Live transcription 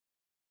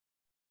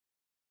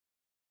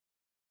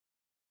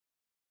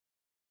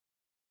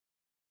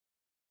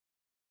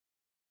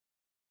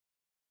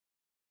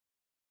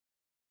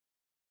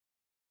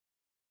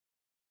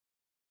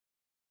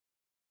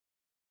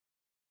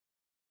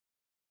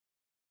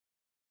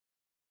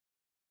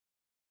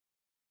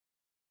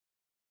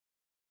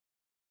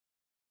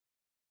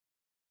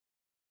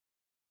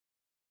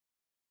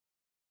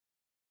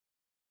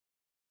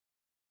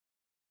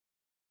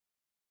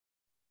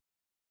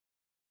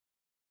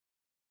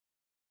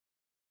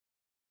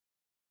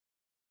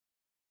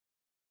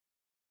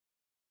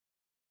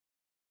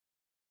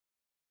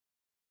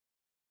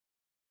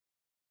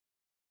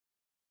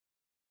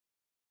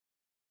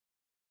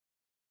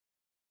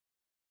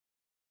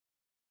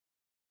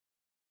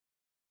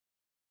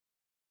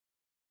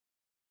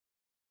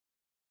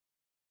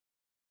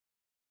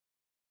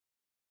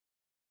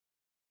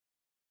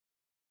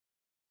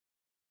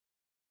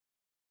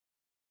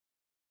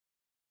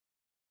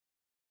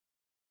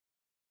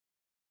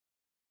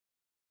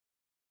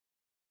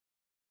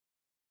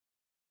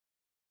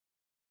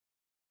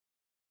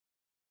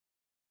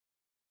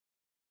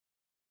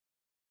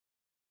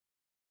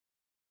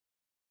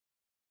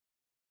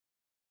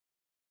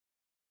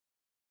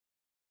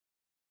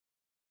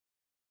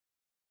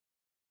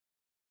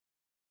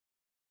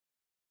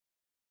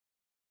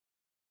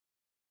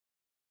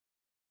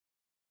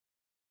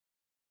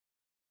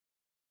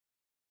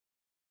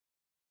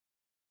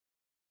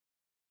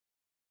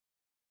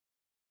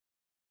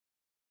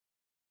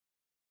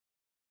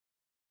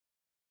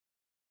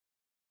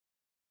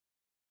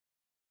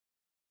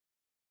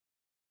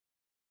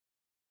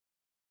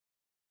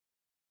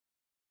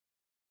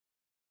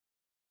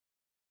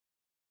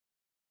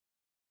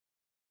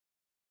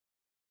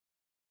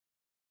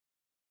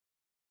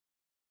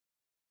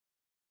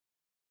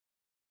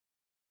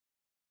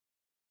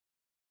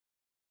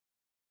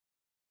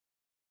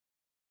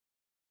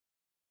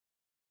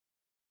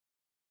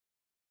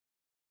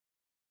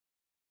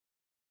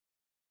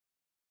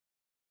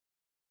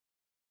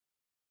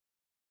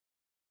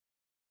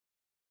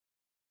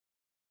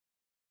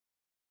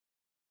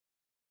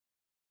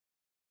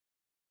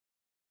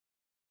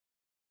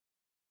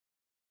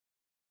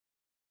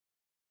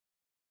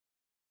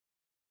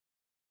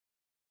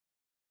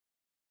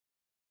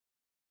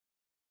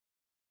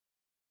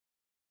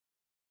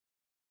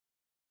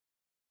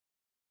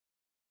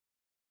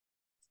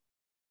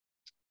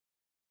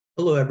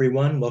Hello,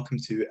 everyone. Welcome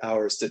to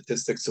our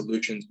Statistics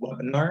Solutions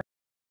webinar.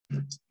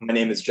 My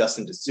name is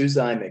Justin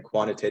D'Souza. I'm a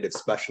quantitative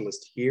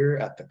specialist here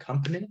at the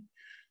company.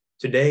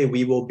 Today,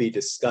 we will be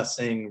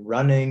discussing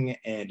running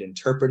and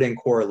interpreting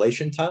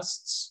correlation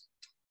tests.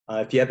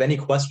 If you have any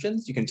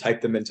questions, you can type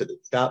them into the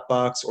chat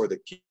box or the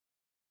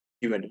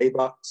Q&A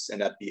box.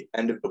 And at the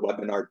end of the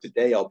webinar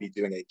today, I'll be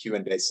doing a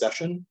Q&A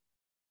session.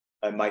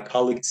 My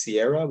colleague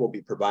Sierra will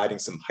be providing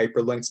some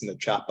hyperlinks in the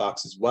chat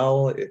box as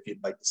well if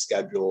you'd like to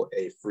schedule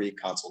a free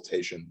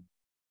consultation.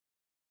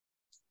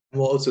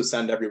 We'll also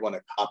send everyone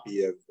a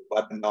copy of the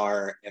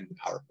webinar and the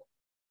PowerPoint.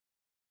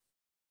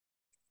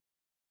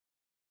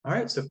 All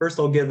right, so first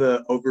I'll give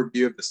an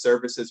overview of the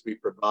services we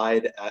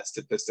provide at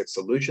Statistics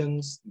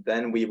Solutions.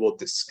 Then we will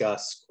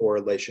discuss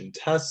correlation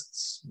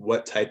tests.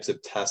 What types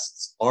of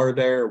tests are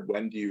there?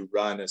 When do you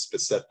run a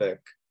specific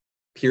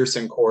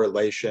Pearson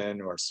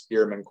correlation or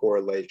Spearman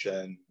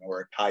correlation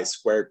or a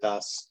chi-square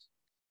test?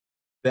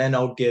 Then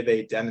I'll give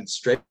a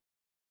demonstration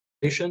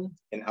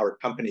in our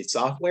company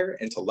software,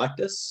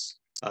 Intellectus,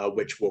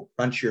 which will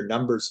crunch your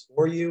numbers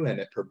for you, and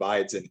it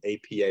provides an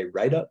APA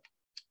write-up.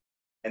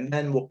 And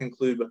then we'll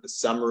conclude with a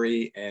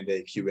summary and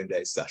a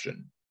Q&A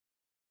session.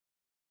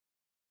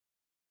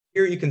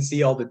 Here you can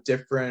see all the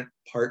different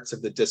parts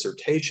of the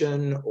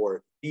dissertation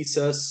or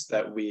thesis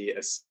that we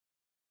assist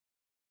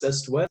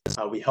with.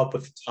 We help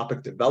with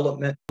topic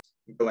development,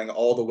 going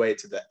all the way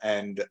to the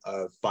end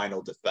of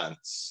final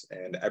defense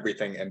and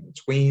everything in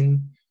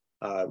between,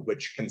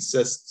 which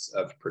consists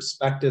of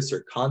prospectus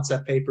or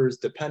concept papers,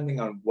 depending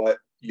on what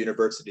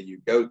university you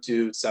go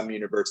to. Some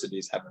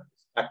universities have a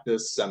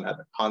prospectus, some have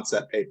a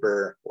concept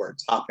paper or a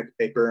topic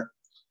paper.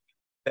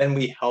 Then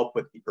we help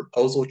with the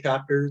proposal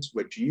chapters,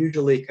 which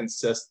usually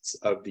consists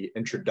of the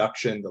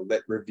introduction, the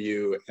lit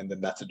review, and the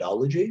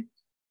methodology.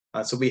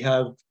 So we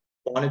have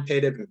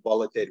quantitative and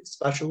qualitative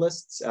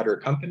specialists at our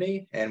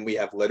company, and we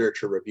have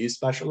literature review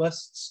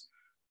specialists.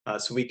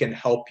 So we can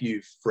help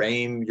you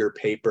frame your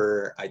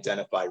paper,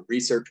 identify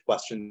research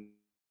questions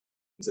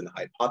and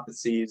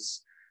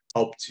hypotheses,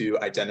 help to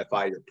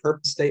identify your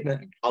purpose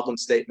statement and problem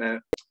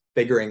statement,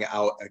 figuring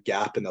out a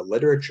gap in the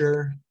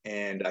literature,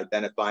 and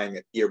identifying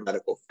a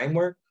theoretical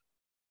framework.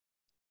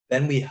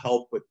 Then we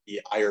help with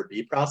the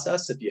IRB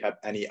process if you have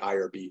any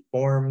IRB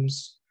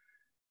forms,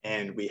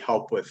 and we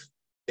help with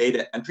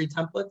data entry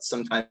templates.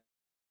 Sometimes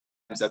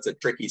that's a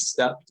tricky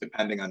step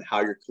depending on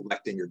how you're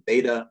collecting your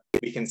data.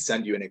 We can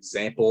send you an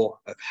example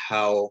of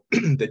how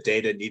the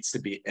data needs to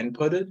be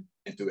inputted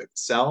into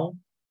Excel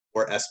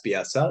or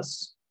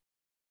SPSS.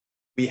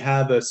 We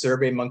have a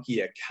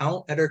SurveyMonkey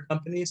account at our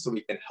company, so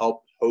we can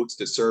help host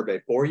a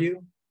survey for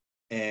you.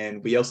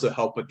 And we also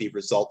help with the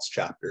results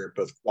chapter,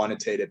 both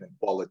quantitative and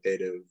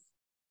qualitative,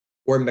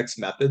 or mixed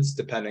methods,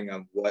 depending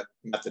on what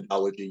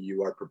methodology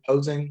you are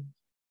proposing.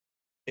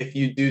 If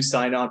you do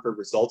sign on for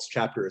results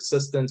chapter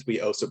assistance,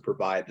 we also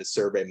provide the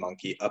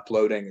SurveyMonkey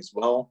uploading as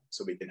well,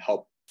 so we can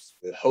help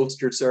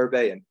host your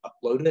survey and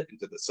upload it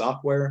into the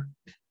software.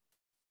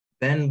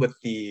 Then with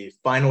the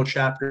final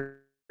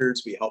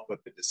chapters, we help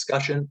with the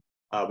discussion,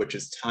 which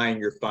is tying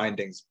your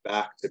findings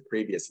back to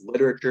previous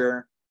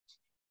literature,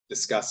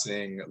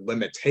 discussing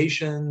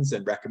limitations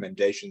and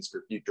recommendations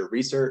for future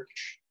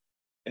research.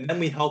 And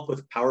then we help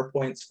with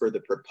PowerPoints for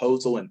the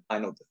proposal and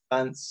final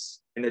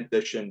defense, in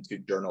addition to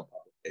journal publications.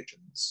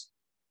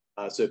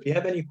 So if you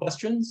have any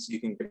questions, you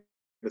can give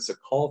us a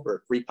call for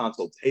a free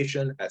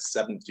consultation at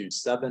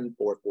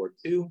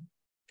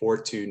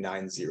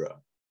 727-442-4290.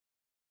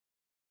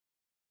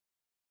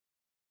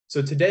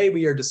 So today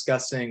we are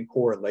discussing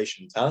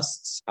correlation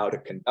tests, how to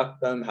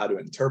conduct them, how to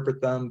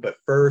interpret them. But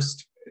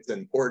first, it's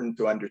important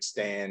to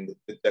understand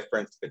the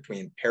difference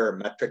between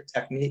parametric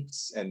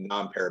techniques and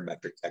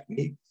non-parametric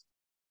techniques.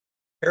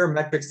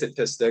 Parametric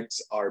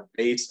statistics are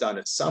based on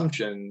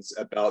assumptions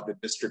about the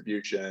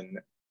distribution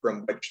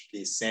from which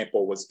the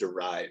sample was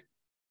derived.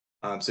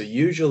 So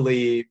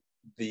usually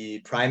the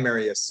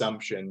primary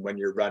assumption when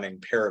you're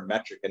running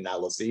parametric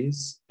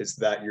analyses is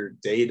that your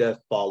data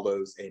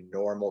follows a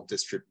normal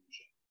distribution.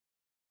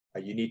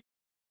 You need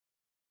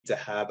to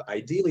have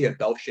ideally a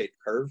bell-shaped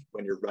curve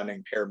when you're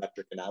running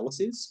parametric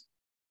analyses.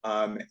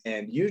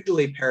 And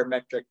usually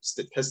parametric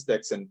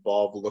statistics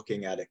involve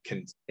looking at a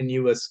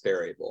continuous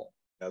variable,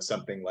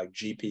 something like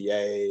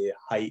GPA,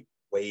 height,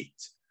 weight,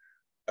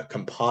 a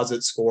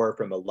composite score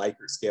from a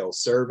Likert scale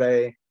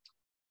survey.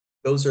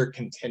 Those are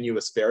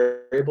continuous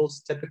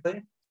variables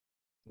typically.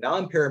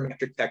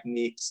 Non-parametric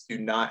techniques do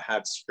not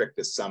have strict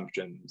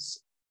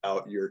assumptions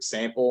about your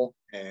sample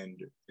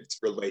and its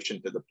relation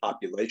to the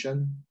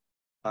population.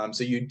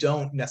 So you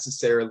don't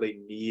necessarily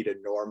need a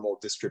normal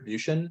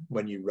distribution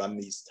when you run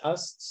these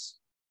tests.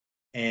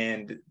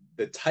 And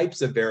the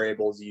types of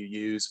variables you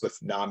use with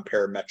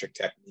non-parametric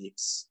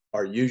techniques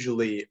are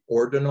usually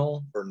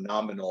ordinal or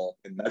nominal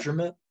in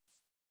measurement.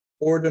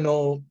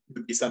 Ordinal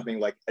would be something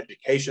like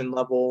education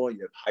level,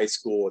 you have high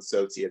school,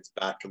 associates,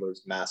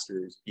 bachelor's,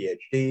 master's,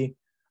 PhD,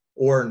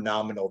 or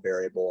nominal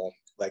variable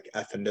like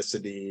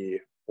ethnicity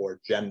or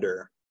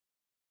gender.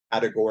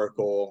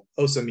 Categorical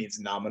also means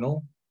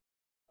nominal.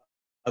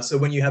 So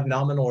when you have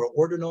nominal or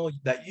ordinal,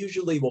 that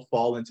usually will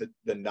fall into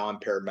the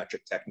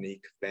non-parametric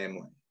technique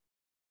family.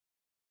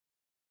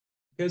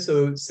 Okay,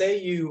 so say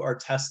you are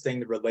testing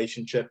the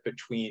relationship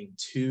between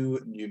two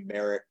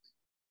numeric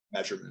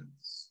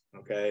measurements.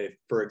 Okay,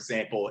 for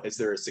example, is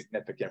there a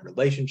significant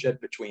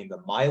relationship between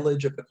the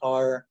mileage of the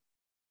car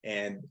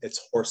and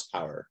its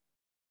horsepower?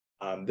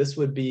 This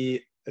would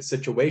be a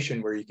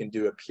situation where you can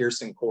do a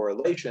Pearson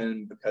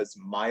correlation because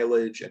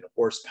mileage and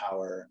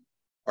horsepower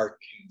are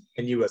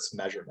continuous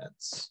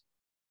measurements.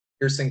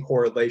 Pearson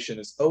correlation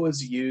is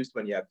always used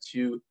when you have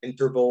two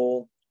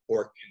interval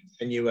or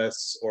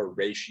continuous or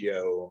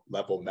ratio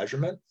level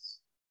measurements.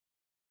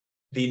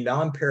 The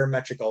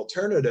non-parametric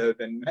alternative,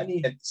 and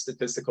many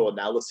statistical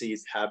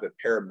analyses have a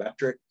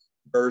parametric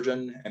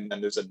version, and then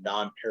there's a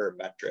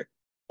non-parametric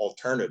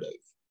alternative.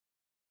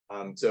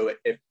 So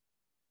if,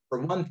 for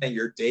one thing,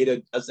 your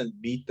data doesn't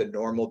meet the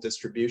normal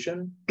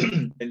distribution,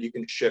 then you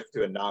can shift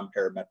to a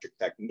non-parametric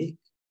technique.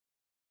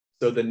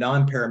 So the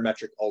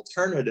non-parametric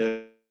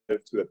alternative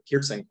to a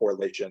Pearson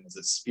correlation is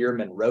a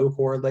Spearman-Rowe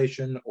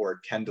correlation or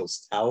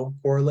Kendall's tau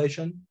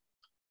correlation.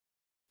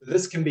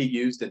 This can be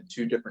used in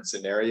two different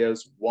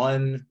scenarios.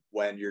 One,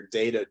 when your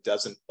data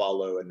doesn't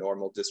follow a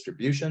normal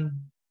distribution.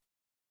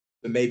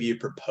 So maybe you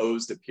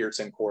proposed a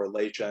Pearson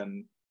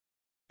correlation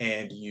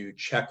and you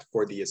check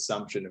for the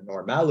assumption of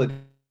normality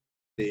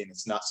and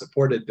it's not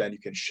supported, then you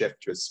can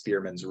shift to a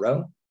Spearman's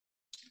Rowe.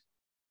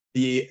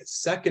 The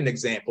second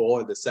example,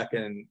 or the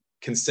second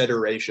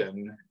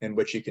consideration in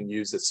which you can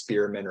use a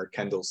Spearman or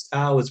Kendall's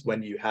tau, is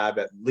when you have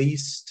at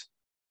least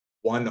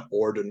one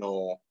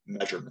ordinal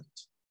measurement.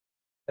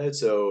 And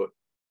so,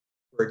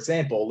 for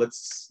example,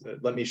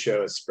 let me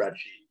show a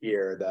spreadsheet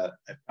here that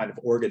I've kind of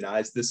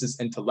organized. This is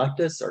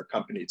Intellectus, our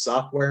company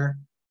software.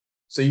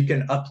 So you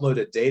can upload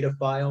a data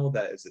file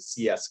that is a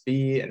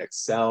CSV, an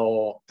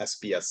Excel,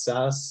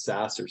 SPSS,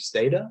 SAS, or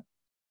Stata.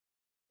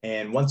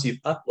 And once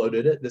you've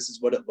uploaded it, this is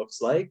what it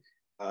looks like.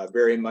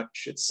 Very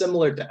much, it's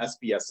similar to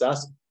SPSS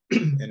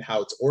in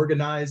how it's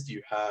organized.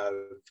 You have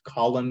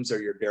columns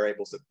are your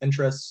variables of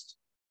interest,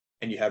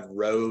 and you have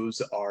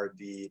rows are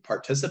the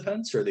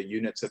participants or the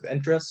units of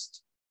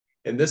interest.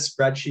 In this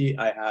spreadsheet,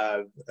 I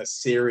have a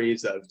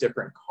series of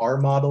different car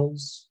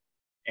models,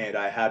 and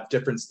I have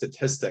different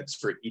statistics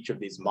for each of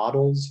these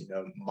models, you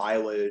know,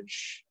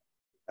 mileage,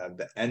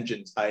 the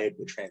engine type,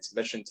 the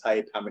transmission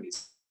type, how many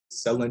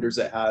cylinders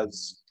it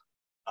has.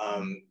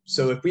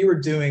 So if we were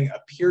doing a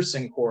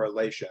Pearson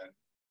correlation,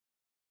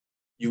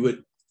 you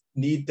would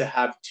need to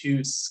have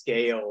two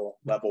scale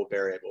level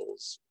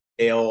variables.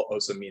 Scale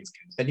also means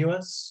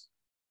continuous.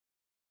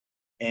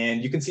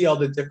 And you can see all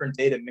the different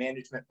data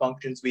management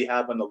functions we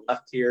have on the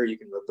left here. You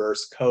can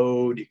reverse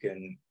code, you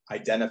can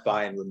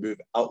identify and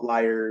remove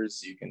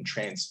outliers, you can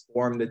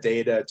transform the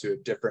data to a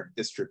different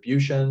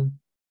distribution.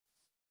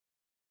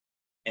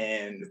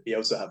 And we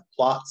also have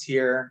plots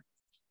here.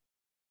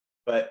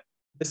 But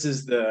this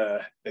is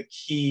the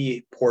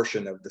key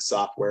portion of the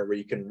software where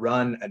you can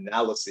run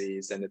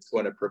analyses and it's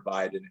going to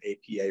provide an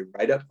APA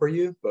write-up for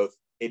you, both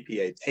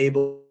APA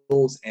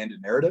tables and a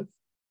narrative.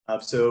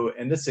 So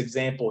in this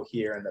example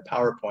here in the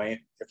PowerPoint,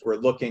 if we're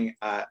looking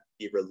at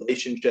the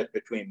relationship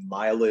between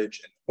mileage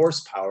and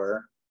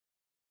horsepower,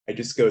 I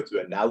just go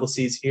to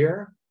analyses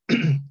here,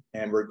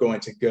 and we're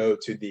going to go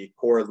to the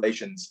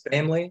correlations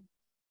family,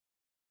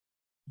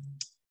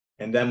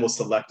 and then we'll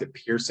select a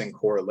Pearson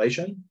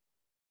correlation.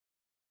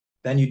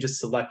 Then you just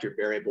select your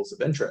variables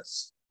of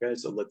interest. Okay,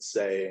 so let's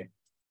say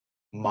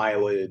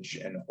mileage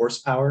and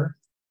horsepower.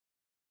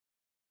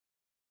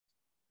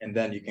 And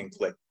then you can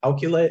click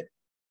calculate.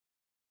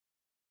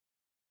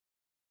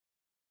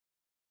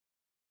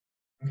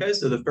 Okay,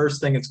 so the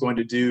first thing it's going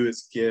to do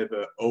is give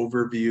an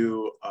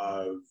overview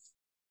of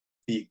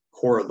the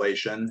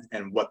correlation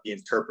and what the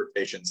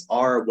interpretations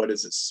are. What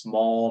is a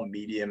small,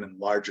 medium, and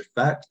large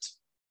effect?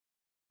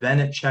 Then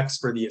it checks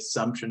for the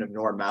assumption of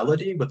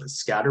normality with a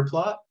scatter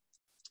plot.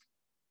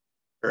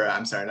 Or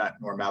I'm sorry, not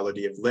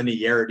normality, of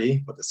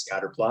linearity with a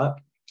scatter plot.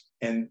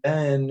 And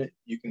then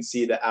you can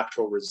see the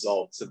actual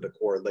results of the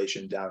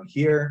correlation down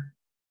here.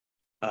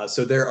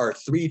 So there are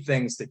three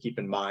things to keep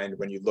in mind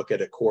when you look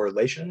at a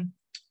correlation.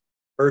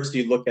 First,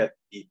 you look at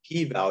the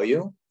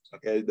p-value.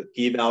 Okay, the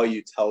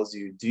p-value tells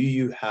you, do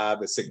you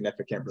have a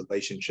significant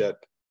relationship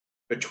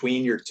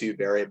between your two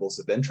variables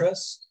of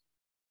interest?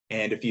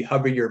 And if you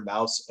hover your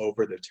mouse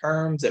over the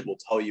terms, it will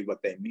tell you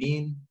what they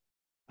mean.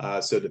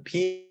 So the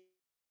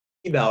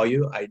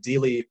p-value,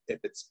 ideally, if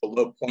it's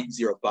below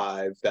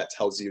 0.05, that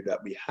tells you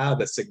that we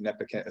have a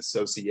significant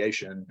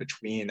association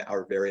between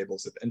our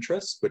variables of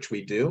interest, which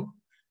we do.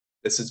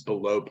 This is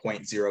below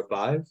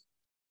 0.05.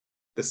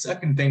 The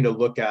second thing to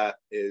look at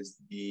is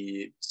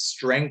the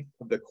strength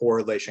of the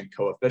correlation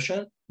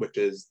coefficient, which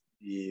is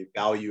the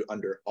value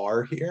under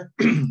R here.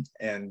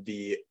 And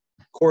the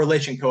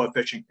correlation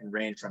coefficient can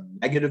range from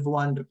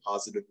 -1 to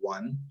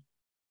 +1.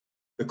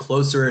 The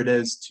closer it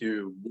is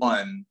to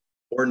 1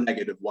 or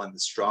 -1, the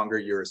stronger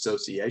your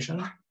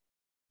association.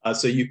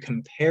 So you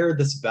compare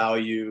this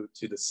value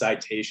to the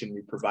citation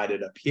we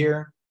provided up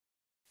here.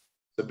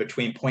 So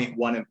between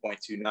 0.1 and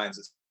 0.29 is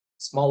a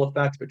small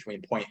effect,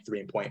 between 0.3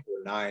 and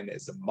 0.49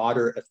 is a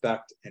moderate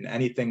effect, and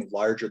anything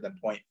larger than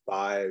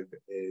 0.5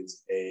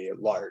 is a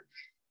large.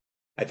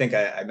 I think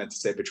I meant to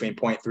say between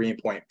 0.3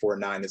 and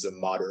 0.49 is a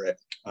moderate.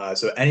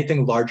 So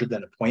anything larger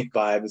than a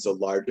 0.5 is a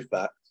large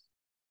effect.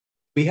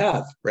 We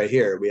have right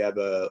here, we have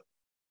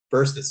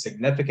first a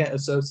significant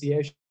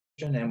association,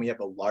 and we have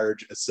a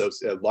large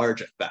effect, a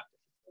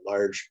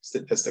large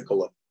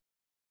statistical effect.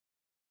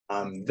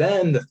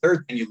 Then the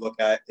third thing you look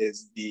at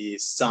is the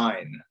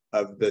sign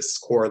of this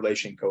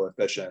correlation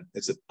coefficient.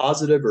 Is it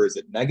positive or is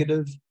it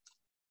negative?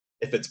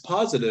 If it's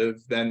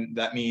positive, then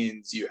that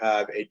means you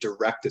have a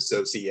direct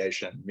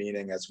association,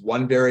 meaning as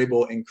one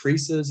variable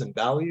increases in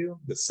value,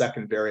 the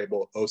second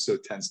variable also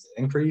tends to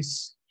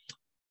increase.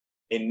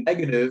 A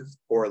negative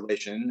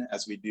correlation,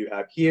 as we do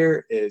have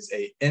here, is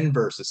an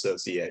inverse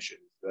association.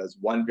 As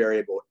one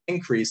variable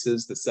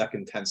increases, the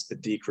second tends to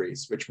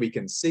decrease, which we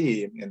can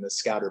see in the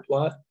scatter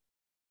plot.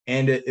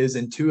 And it is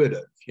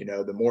intuitive. You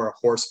know, the more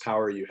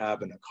horsepower you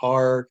have in a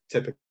car,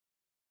 typically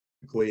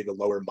the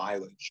lower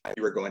mileage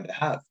you are going to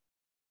have.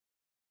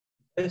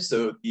 Okay,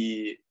 so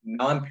the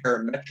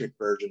non-parametric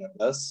version of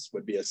this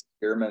would be a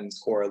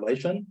Spearman's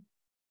correlation.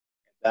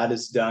 That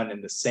is done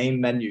in the same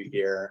menu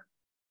here.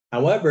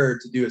 However,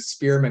 to do a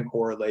Spearman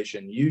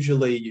correlation,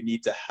 usually you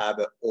need to have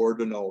an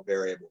ordinal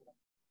variable.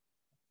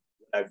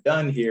 What I've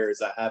done here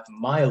is I have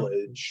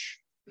mileage,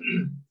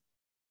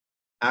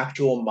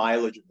 actual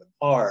mileage of the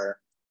car,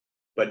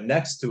 but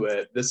next to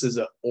it, this is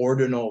an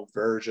ordinal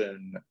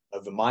version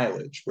of the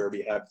mileage where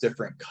we have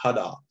different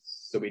cutoffs.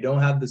 So we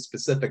don't have the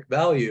specific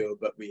value,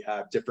 but we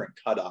have different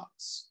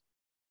cutoffs.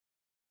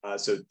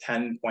 So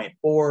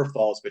 10.4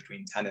 falls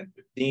between 10 and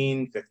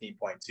 15,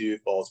 15.2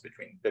 falls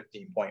between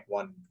 15.1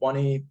 and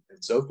 20,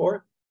 and so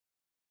forth.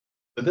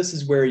 So this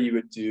is where you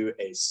would do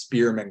a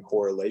Spearman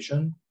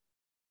correlation.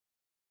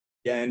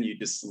 Again, you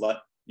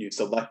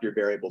select your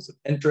variables of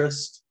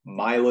interest,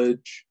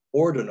 mileage,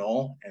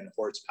 ordinal, and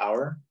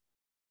horsepower.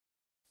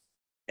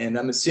 And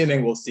I'm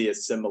assuming we'll see a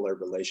similar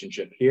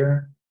relationship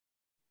here.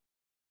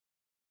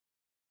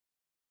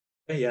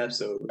 Okay, yeah,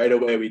 so right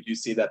away we do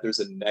see that there's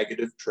a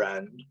negative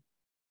trend.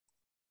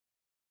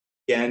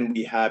 Again,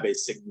 we have a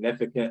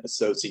significant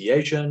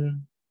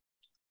association.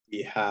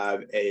 We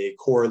have a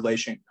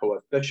correlation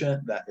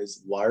coefficient that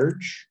is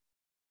large.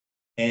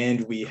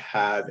 And we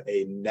have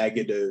a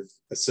negative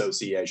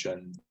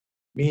association,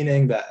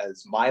 meaning that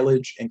as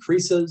mileage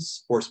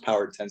increases,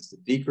 horsepower tends to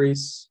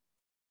decrease.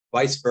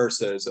 Vice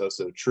versa is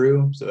also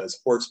true. So as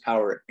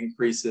horsepower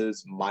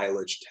increases,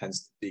 mileage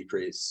tends to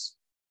decrease.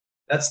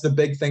 That's the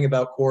big thing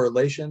about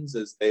correlations,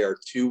 is they are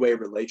two-way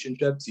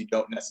relationships. You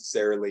don't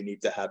necessarily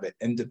need to have an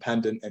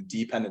independent and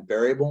dependent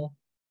variable.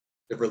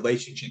 The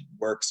relationship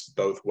works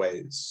both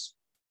ways.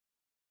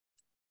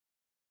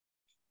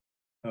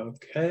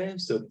 Okay,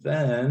 so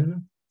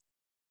then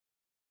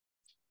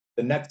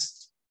the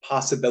next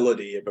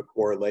possibility of a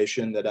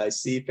correlation that I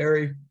see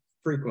very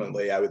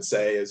frequently, I would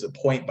say, is a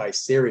point by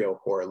serial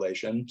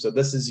correlation. So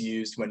this is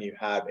used when you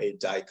have a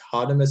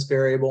dichotomous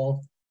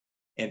variable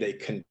and a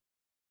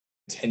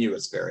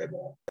continuous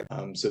variable.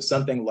 So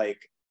something like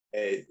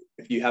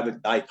if you have a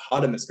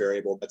dichotomous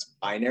variable that's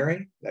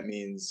binary, that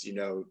means, you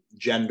know,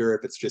 gender,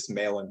 if it's just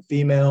male and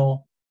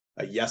female,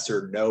 a yes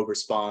or no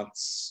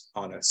response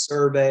on a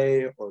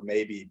survey, or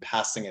maybe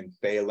passing and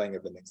failing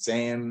of an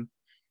exam.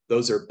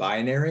 Those are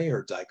binary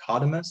or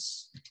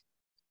dichotomous.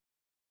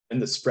 In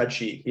the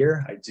spreadsheet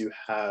here, I do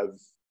have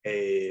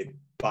a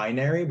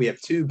binary. We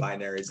have two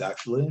binaries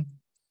actually.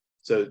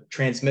 So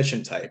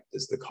transmission type,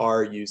 does the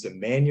car use a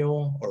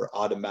manual or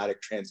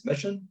automatic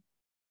transmission?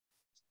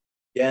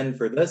 Again,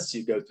 for this,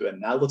 you go to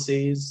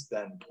analyses,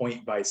 then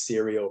point by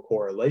serial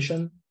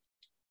correlation.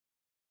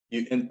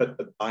 You input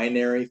the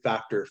binary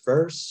factor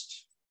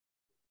first,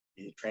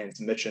 the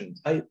transmission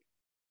type,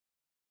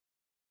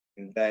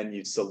 and then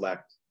you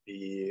select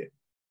the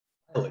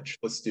mileage.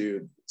 Let's do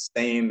the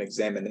same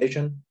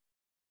examination.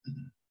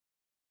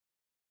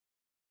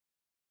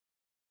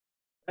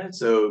 And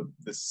so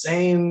the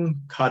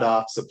same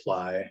cutoffs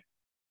apply,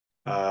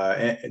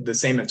 the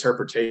same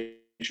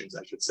interpretations,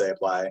 I should say,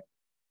 apply,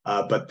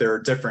 but there are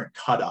different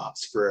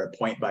cutoffs for a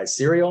point by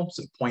serial.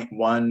 So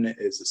 0.1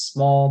 is a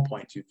small,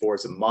 0.24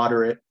 is a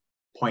moderate,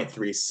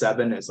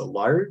 0.37 is a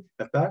large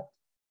effect.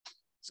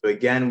 So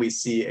again, we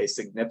see a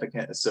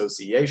significant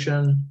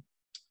association.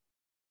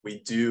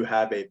 We do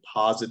have a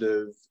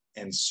positive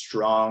and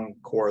strong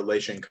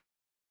correlation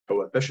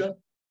coefficient,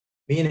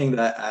 meaning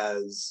that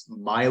as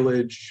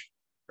mileage,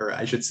 or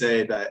I should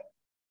say that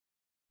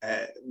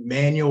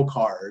manual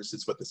cars,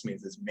 is what this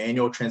means, is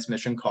manual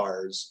transmission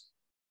cars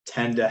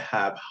tend to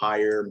have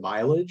higher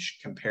mileage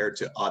compared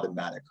to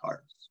automatic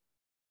cars.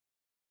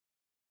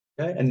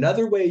 Okay.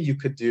 Another way you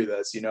could do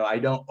this, you know, I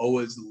don't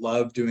always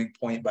love doing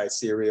point by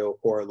serial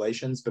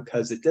correlations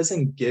because it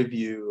doesn't give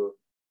you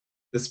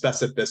the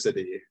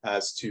specificity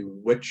as to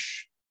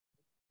which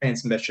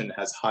transmission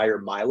has higher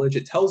mileage.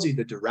 It tells you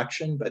the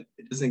direction, but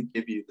it doesn't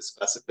give you the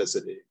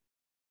specificity.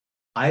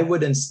 I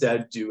would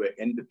instead do an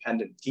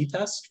independent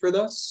t-test for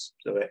this.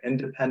 So an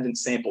independent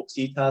sample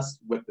t-test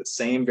with the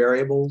same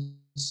variables.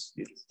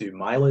 You just do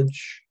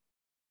mileage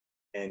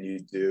and you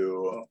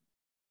do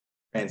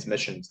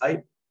transmission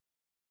type.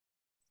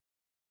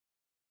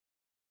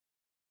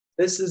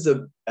 This is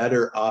a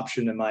better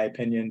option in my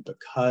opinion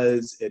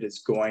because it is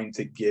going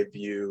to give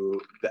you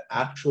the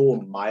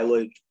actual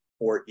mileage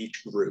for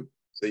each group.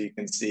 So you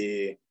can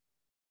see,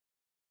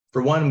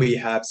 for one, we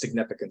have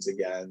significance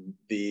again.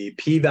 The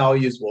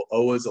p-values will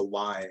always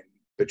align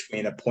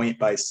between a point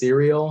by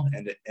serial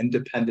and an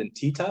independent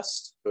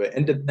t-test. So an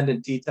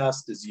independent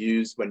t-test is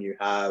used when you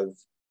have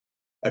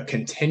a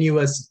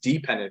continuous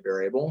dependent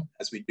variable,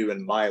 as we do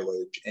in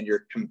mileage, and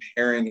you're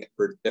comparing it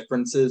for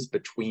differences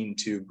between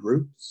two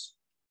groups.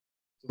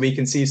 We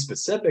can see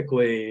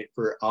specifically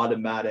for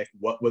automatic,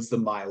 what was the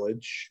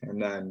mileage?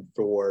 And then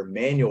for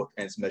manual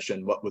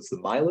transmission, what was the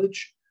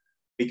mileage?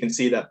 We can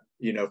see that,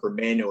 for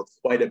manual, it's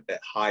quite a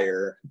bit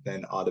higher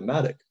than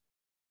automatic.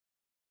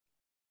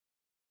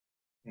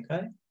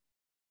 Okay.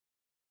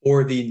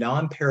 For the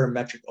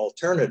non-parametric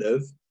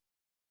alternative,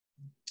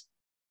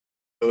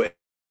 so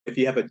if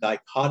you have a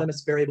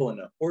dichotomous variable and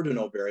an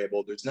ordinal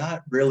variable, there's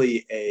not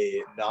really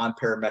a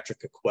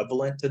non-parametric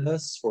equivalent to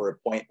this for a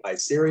point by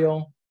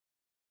serial.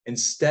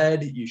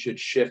 Instead, you should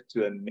shift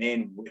to a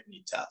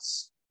Mann-Whitney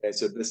test. Okay,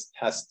 so this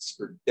tests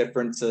for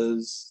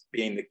differences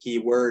being the key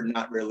word,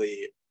 not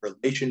really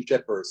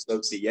relationship or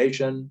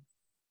association.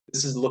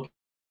 This is looking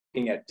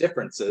at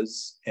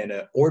differences in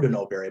an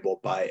ordinal variable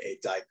by a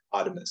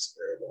dichotomous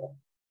variable.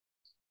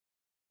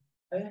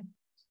 Okay.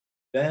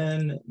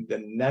 Then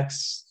the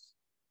next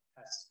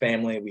test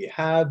family we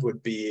have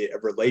would be a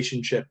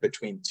relationship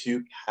between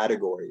two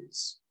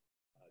categories.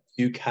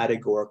 Two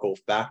categorical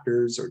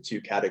factors or two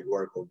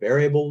categorical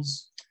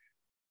variables.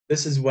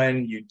 This is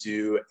when you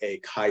do a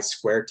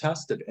chi-square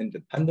test of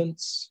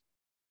independence.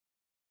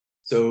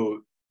 So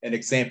an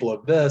example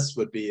of this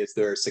would be, is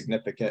there a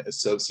significant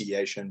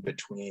association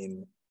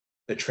between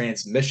the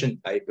transmission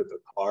type of the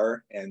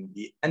car and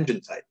the engine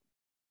type?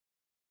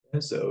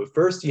 And so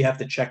first you have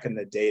to check in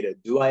the data.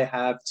 Do I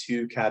have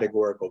two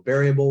categorical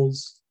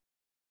variables?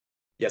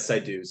 Yes, I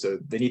do. So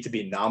they need to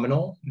be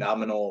nominal.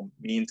 Nominal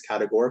means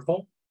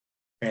categorical.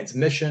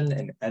 Transmission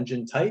and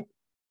engine type.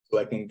 So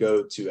I can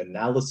go to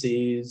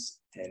analyses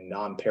and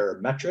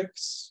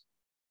non-parametrics.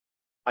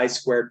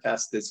 Chi-square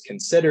test is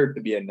considered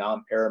to be a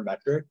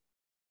non-parametric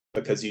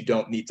because you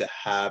don't need to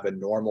have a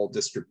normal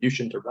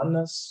distribution to run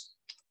this.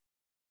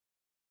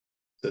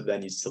 So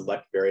then you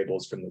select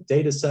variables from the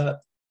data set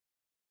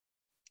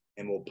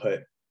and we'll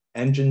put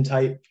engine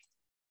type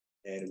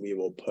and we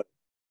will put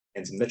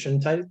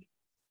transmission type.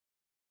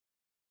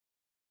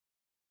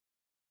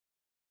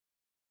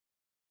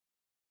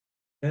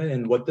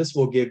 And what this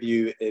will give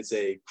you is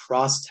a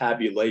cross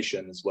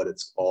tabulation is what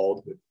it's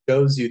called. It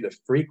shows you the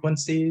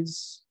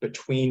frequencies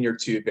between your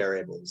two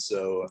variables.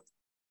 So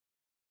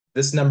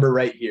this number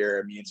right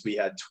here means we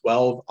had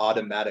 12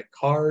 automatic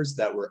cars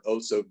that were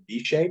also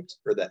V-shaped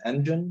for the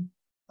engine.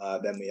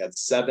 Then we had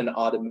 7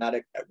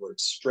 automatic that were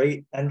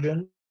straight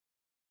engine,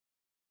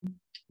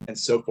 and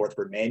so forth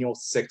for manual.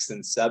 6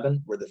 and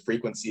 7 were the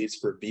frequencies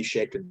for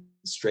V-shaped and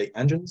straight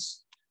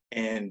engines.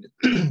 And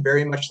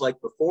very much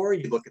like before,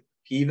 you look at the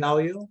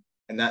p-value,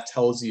 and that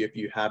tells you if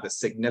you have a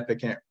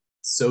significant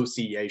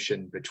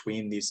association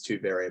between these two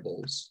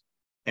variables.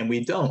 And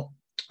we don't.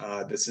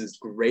 This is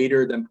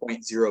greater than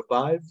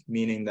 0.05,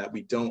 meaning that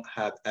we don't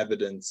have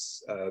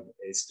evidence of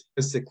a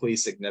statistically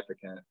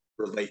significant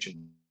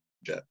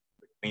relationship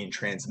between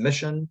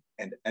transmission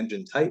and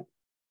engine type.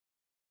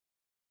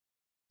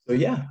 So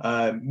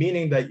yeah,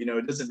 meaning that,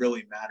 it doesn't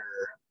really matter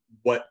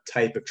what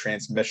type of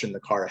transmission the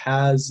car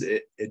has.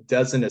 It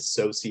doesn't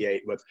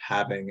associate with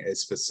having a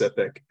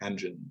specific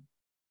engine.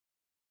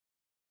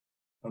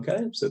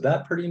 Okay, so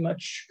that pretty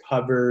much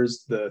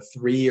covers the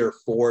 3 or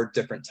 4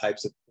 different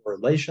types of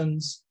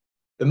correlations.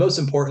 The most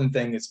important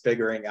thing is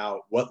figuring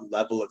out what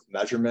level of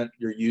measurement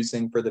you're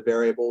using for the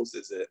variables.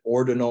 Is it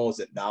ordinal, is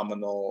it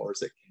nominal, or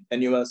is it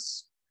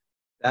continuous?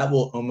 That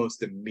will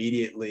almost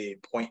immediately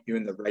point you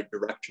in the right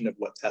direction of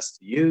what test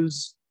to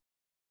use.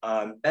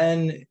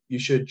 Then you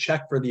should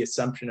check for the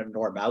assumption of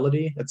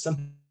normality. That's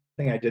something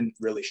I didn't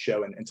really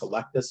show in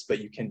Intellectus, but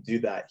you can do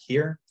that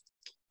here.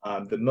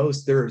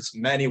 There's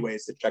many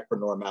ways to check for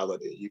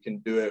normality. You can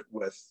do it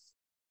with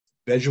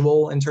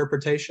visual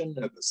interpretation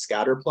of the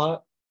scatter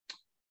plot,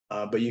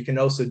 but you can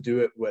also do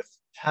it with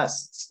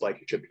tests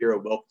like a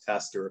Shapiro-Wilk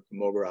test or a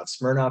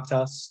Kolmogorov-Smirnov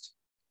test.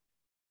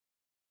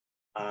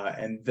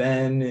 And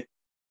then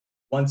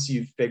once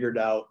you've figured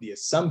out the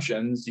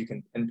assumptions, you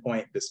can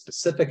pinpoint the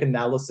specific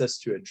analysis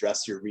to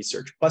address your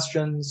research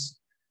questions,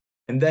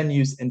 and then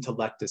use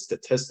Intellectus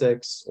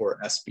statistics or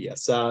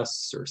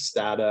SPSS or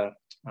Stata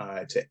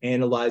to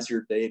analyze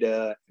your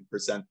data and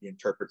present the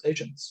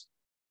interpretations.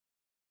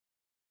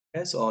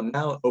 Okay, so I'll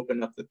now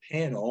open up the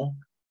panel.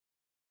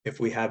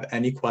 If we have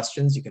any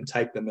questions, you can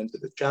type them into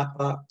the chat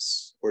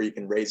box or you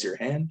can raise your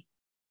hand.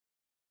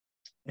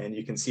 And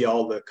you can see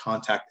all the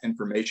contact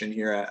information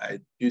here. I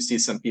do see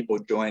some people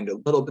joined a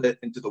little bit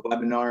into the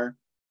webinar.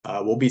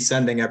 We'll be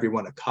sending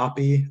everyone a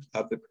copy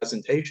of the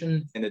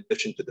presentation in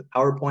addition to the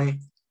PowerPoint.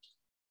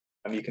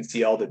 You can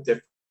see all the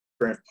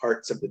different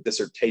parts of the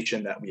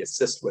dissertation that we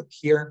assist with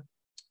here.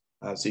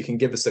 So you can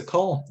give us a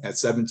call at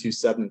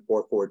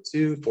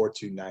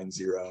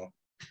 727-442-4290.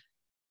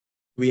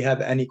 Do we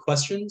have any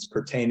questions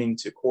pertaining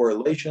to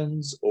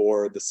correlations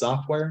or the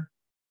software?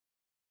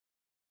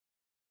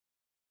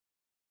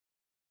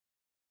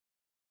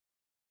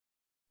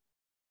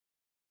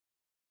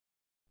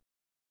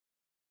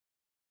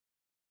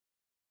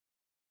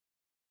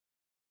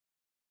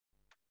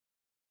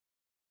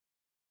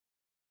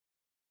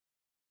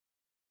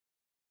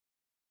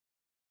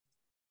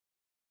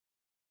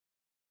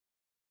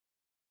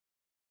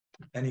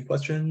 Any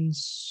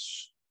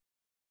questions?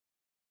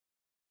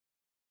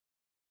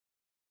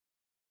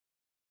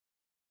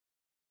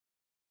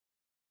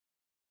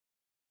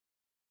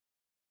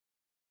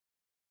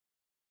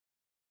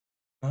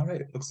 All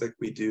right, looks like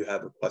we do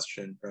have a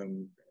question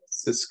from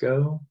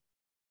Francisco.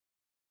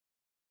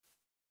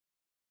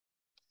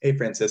 Hey,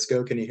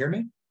 Francisco, can you hear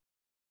me?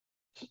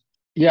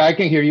 Yeah, I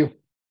can hear you.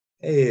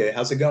 Hey,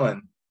 how's it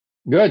going?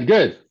 Good,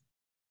 good.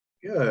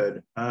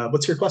 Good.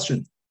 What's your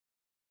question?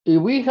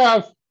 If we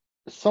have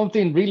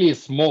something really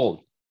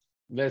small,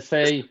 let's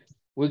say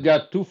we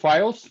got two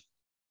files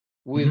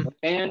with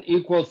n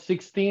equals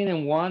 16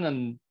 in one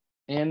and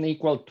n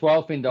equals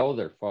 12 in the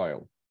other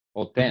file,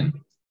 or 10.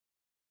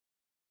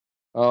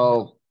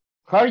 How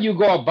do you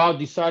go about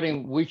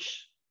deciding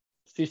which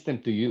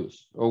system to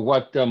use or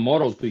what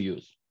model to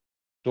use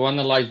to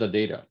analyze the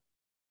data?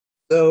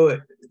 So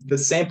the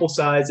sample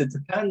size, it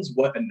depends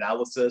what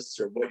analysis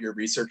or what your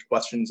research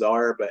questions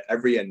are, but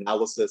every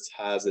analysis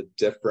has a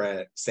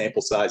different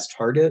sample size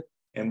target.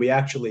 And we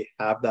actually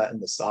have that in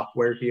the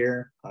software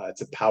here.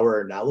 It's a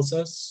power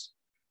analysis.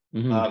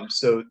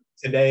 So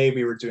today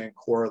we were doing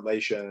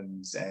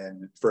correlations,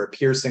 and for a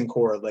Pearson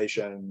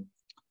correlation,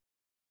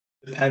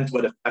 depends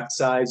what effect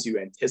size you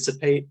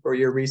anticipate for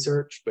your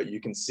research, but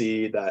you can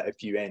see that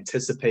if you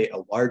anticipate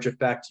a large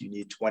effect, you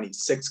need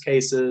 26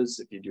 cases.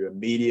 If you do a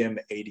medium,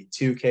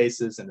 82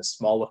 cases, and a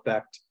small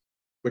effect,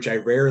 which I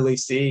rarely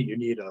see, you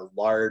need a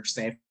large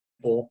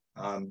sample.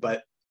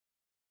 But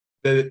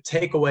the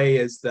takeaway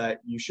is that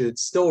you should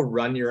still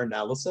run your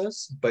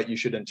analysis, but you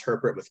should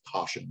interpret with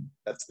caution.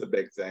 That's the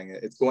big thing.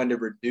 It's going to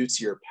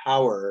reduce your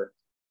power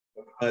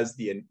because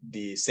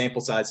the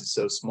sample size is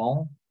so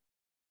small,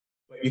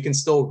 but you can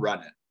still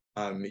run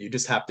it. You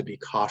just have to be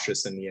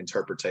cautious in the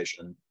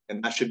interpretation,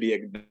 and that should be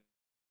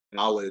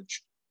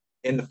acknowledged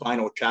in the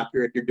final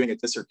chapter. If you're doing a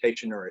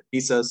dissertation or a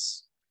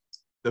thesis,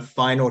 the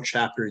final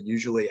chapter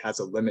usually has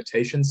a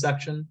limitation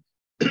section,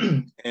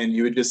 and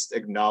you would just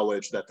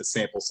acknowledge that the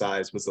sample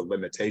size was a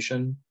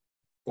limitation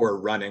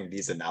for running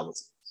these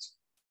analyses.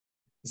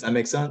 Does that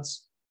make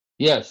sense?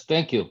 Yes,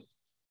 thank you.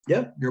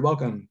 Yeah, you're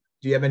welcome.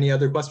 Do you have any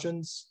other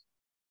questions?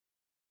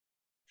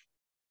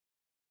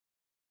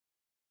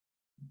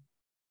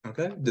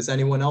 Okay, does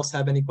anyone else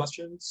have any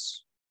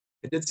questions?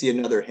 I did see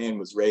another hand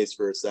was raised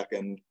for a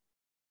second.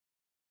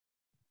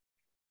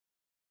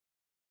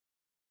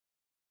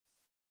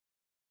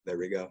 There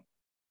we go.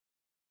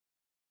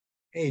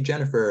 Hey,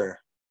 Jennifer.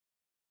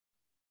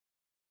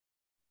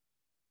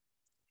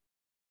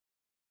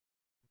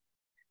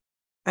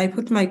 I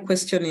put my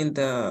question in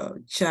the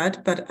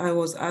chat, but I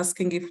was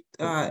asking if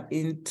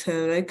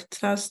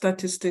intellectual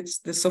statistics,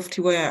 the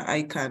software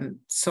I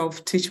can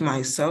self-teach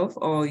myself,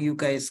 or you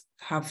guys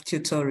have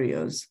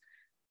tutorials?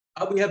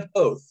 We have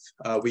both.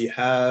 We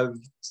have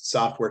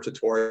software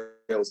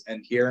tutorials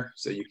in here,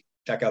 so you can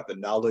check out the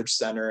Knowledge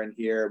Center in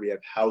here. We have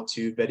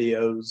how-to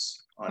videos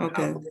on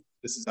how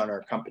this is on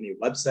our company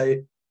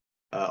website.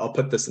 I'll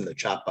put this in the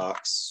chat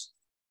box.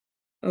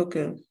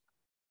 Okay.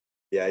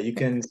 Yeah, you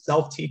can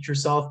self-teach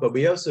yourself, but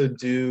we also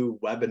do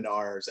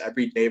webinars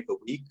every day of the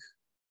week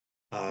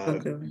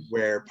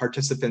where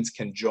participants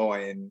can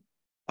join.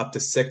 Up to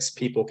 6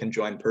 people can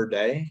join per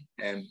day,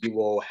 and we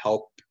will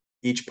help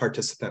each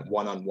participant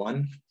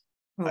one-on-one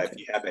if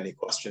you have any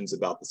questions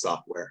about the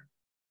software.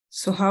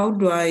 So how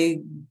do I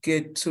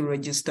get to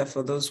register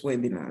for those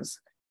webinars?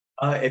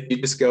 If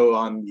you just go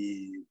on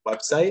the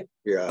website,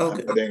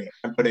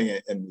 I'm putting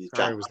it in the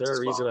chat. Sorry, was there a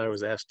reason I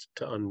was asked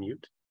to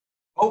unmute?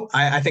 Oh,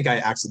 I think I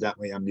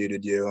accidentally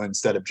unmuted you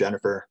instead of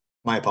Jennifer.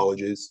 My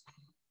apologies.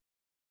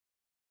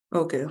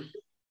 Okay,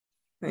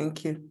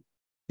 thank you.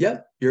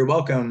 Yep, you're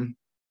welcome.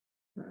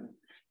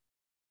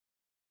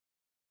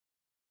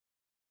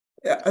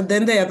 And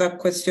then the other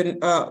question,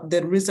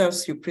 the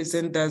results you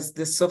present, does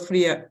the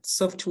software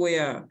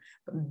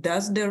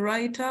does the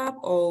write-up,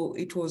 or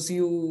it was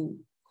you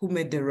who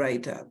made the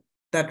write-up?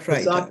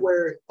 The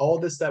software, all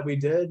this that we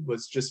did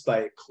was just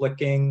by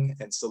clicking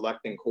and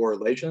selecting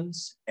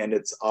correlations, and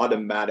it's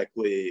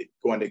automatically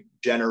going to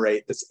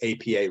generate this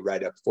APA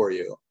write-up for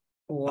you.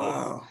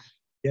 Wow.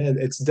 Yeah,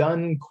 it's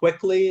done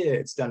quickly.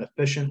 It's done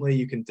efficiently.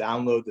 You can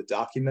download the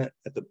document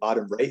at the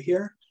bottom right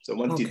here. So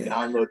once you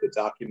download the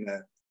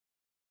document,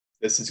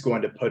 this is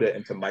going to put it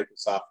into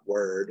Microsoft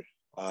Word.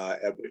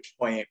 at which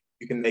point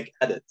you can make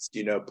edits,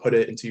 put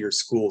it into your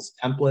school's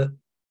template.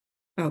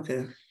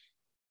 Okay.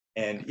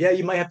 And yeah,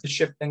 you might have to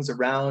shift things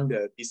around.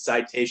 These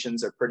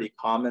citations are pretty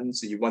common,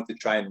 so you want to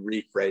try and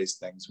rephrase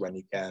things when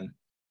you can.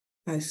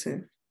 I see.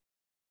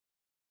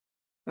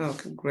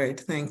 Okay, great.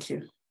 Thank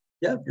you.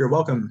 Yeah, you're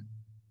welcome.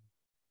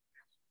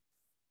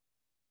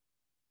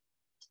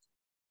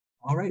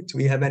 All right, do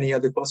we have any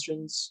other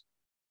questions?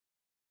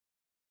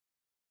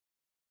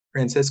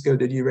 Francisco,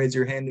 did you raise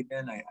your hand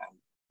again? I'm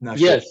not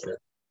sure. Yes.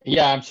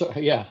 Yeah, I'm so,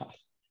 yeah.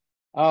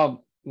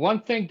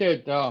 One thing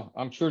that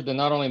I'm sure that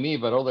not only me,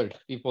 but other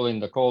people in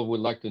the call would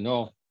like to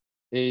know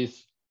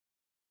is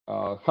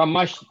how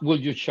much will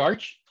you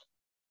charge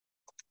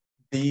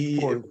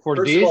for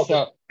First this? of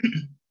all,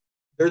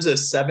 there's a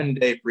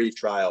 7-day free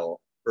trial,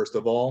 first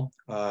of all,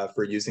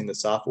 for using the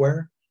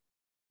software.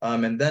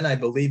 And then I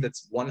believe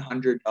it's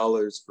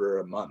 $100 for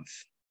a month.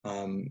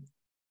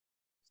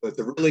 So it's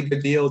a really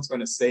good deal. It's going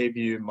to save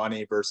you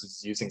money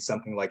versus using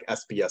something like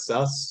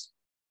SPSS,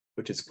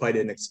 which is quite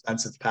an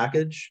expensive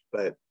package.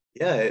 But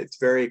yeah, it's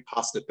very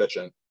cost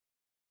efficient.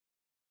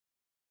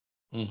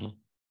 Mm-hmm.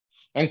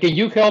 And can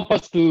you help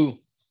us to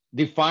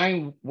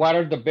define what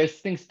are the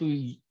best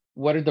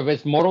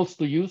models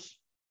to use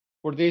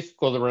for this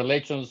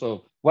correlations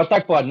of what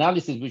type of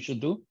analysis we should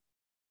do?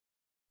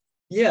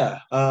 Yeah,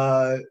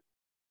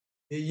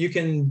 you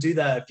can do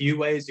that a few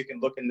ways. You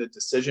can look in the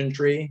decision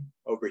tree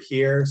over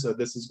here. So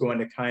this is going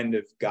to kind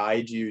of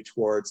guide you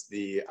towards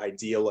the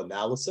ideal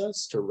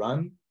analysis to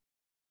run.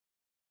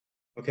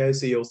 Okay,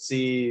 so you'll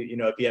see,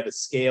 if you have a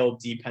scale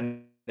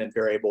dependent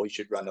variable, you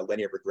should run a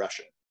linear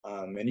regression.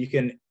 And you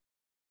can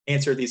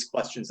answer these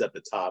questions at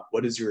the top.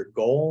 What is your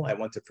goal? I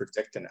want to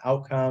predict an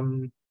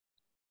outcome.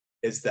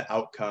 Is the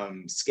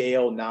outcome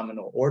scale,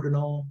 nominal,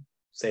 ordinal?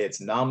 Say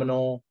it's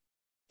nominal.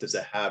 Does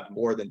it have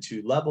more than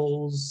 2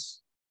 levels?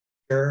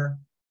 Sure.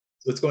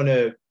 So it's going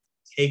to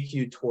take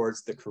you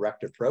towards the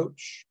correct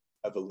approach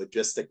of a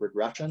logistic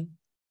regression.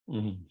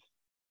 Mm-hmm.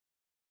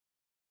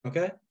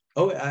 Okay.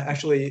 Oh,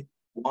 actually,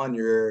 Juan,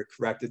 you're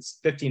correct. It's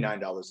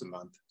 $59 a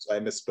month. So I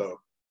misspoke.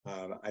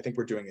 I think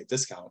we're doing a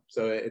discount.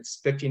 So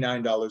it's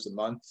 $59 a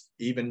month,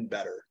 even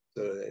better.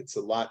 So it's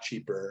a lot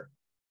cheaper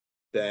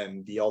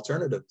than the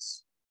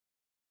alternatives.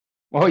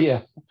 Oh,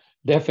 yeah,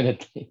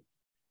 definitely.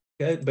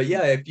 Okay. But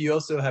yeah, if you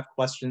also have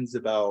questions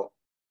about,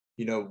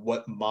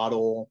 what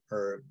model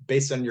or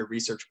based on your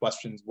research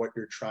questions, what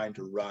you're trying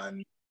to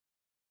run,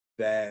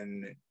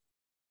 then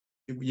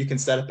you can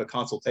set up a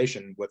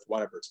consultation with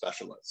one of our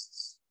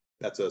specialists.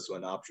 That's also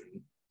an option.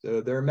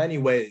 So there are many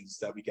ways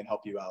that we can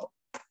help you out.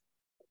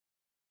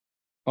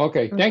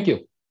 Okay, thank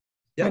you.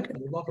 Yeah, Okay.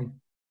 you're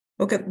welcome.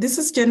 Okay, this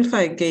is Jennifer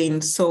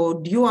again. So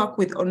do you work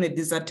with only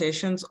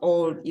dissertations,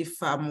 or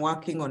if I'm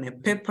working on a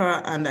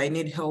paper and I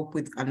need help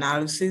with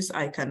analysis,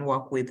 I can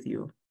work with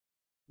you?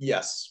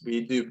 Yes,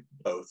 we do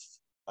both.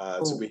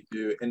 So we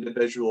do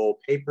individual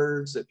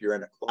papers if you're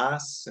in a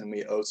class, and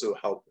we also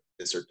help with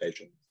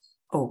dissertations.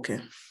 Okay,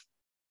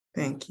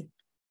 thank you.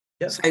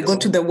 Yes. So I go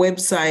to the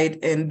website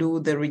and do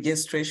the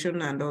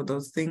registration and all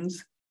those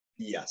things?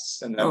 Yes,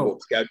 and then we'll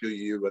schedule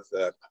you with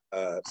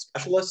a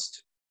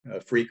specialist,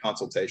 a free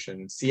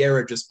consultation.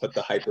 Sierra just put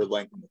the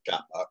hyperlink in the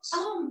chat box.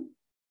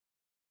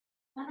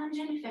 I'm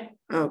Jennifer.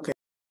 Okay.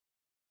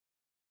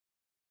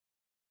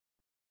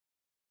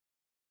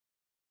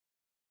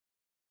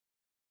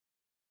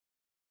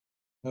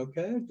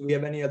 Okay, do we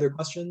have any other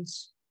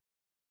questions?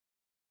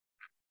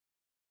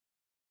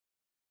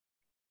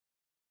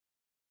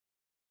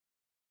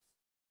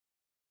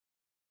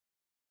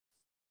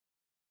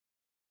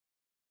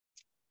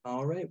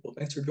 All right, well,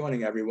 thanks for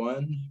joining,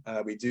 everyone.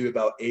 We do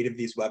about 8 of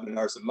these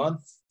webinars a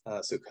month,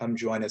 so come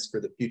join us for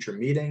the future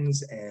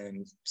meetings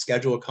and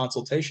schedule a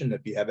consultation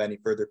if you have any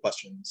further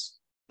questions.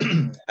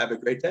 Have a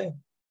great day.